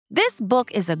This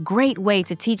book is a great way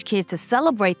to teach kids to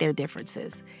celebrate their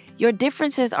differences. Your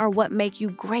differences are what make you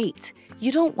great.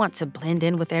 You don't want to blend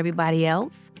in with everybody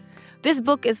else. This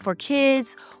book is for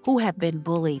kids who have been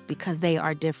bullied because they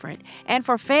are different, and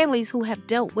for families who have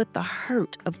dealt with the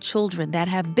hurt of children that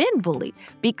have been bullied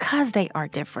because they are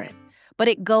different. But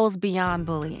it goes beyond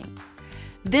bullying.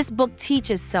 This book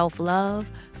teaches self-love,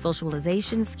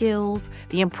 socialization skills,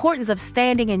 the importance of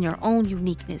standing in your own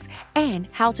uniqueness, and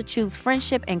how to choose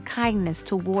friendship and kindness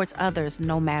towards others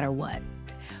no matter what.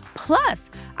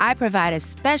 Plus, I provide a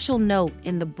special note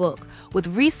in the book with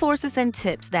resources and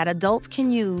tips that adults can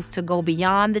use to go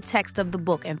beyond the text of the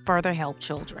book and further help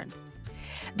children.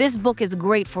 This book is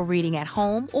great for reading at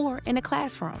home or in a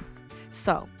classroom.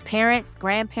 So, parents,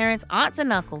 grandparents, aunts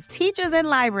and uncles, teachers and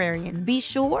librarians, be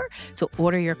sure to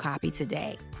order your copy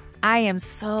today. I am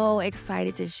so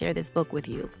excited to share this book with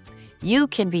you. You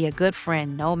Can Be a Good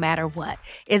Friend No Matter What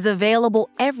is available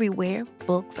everywhere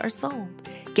books are sold.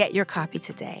 Get your copy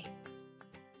today.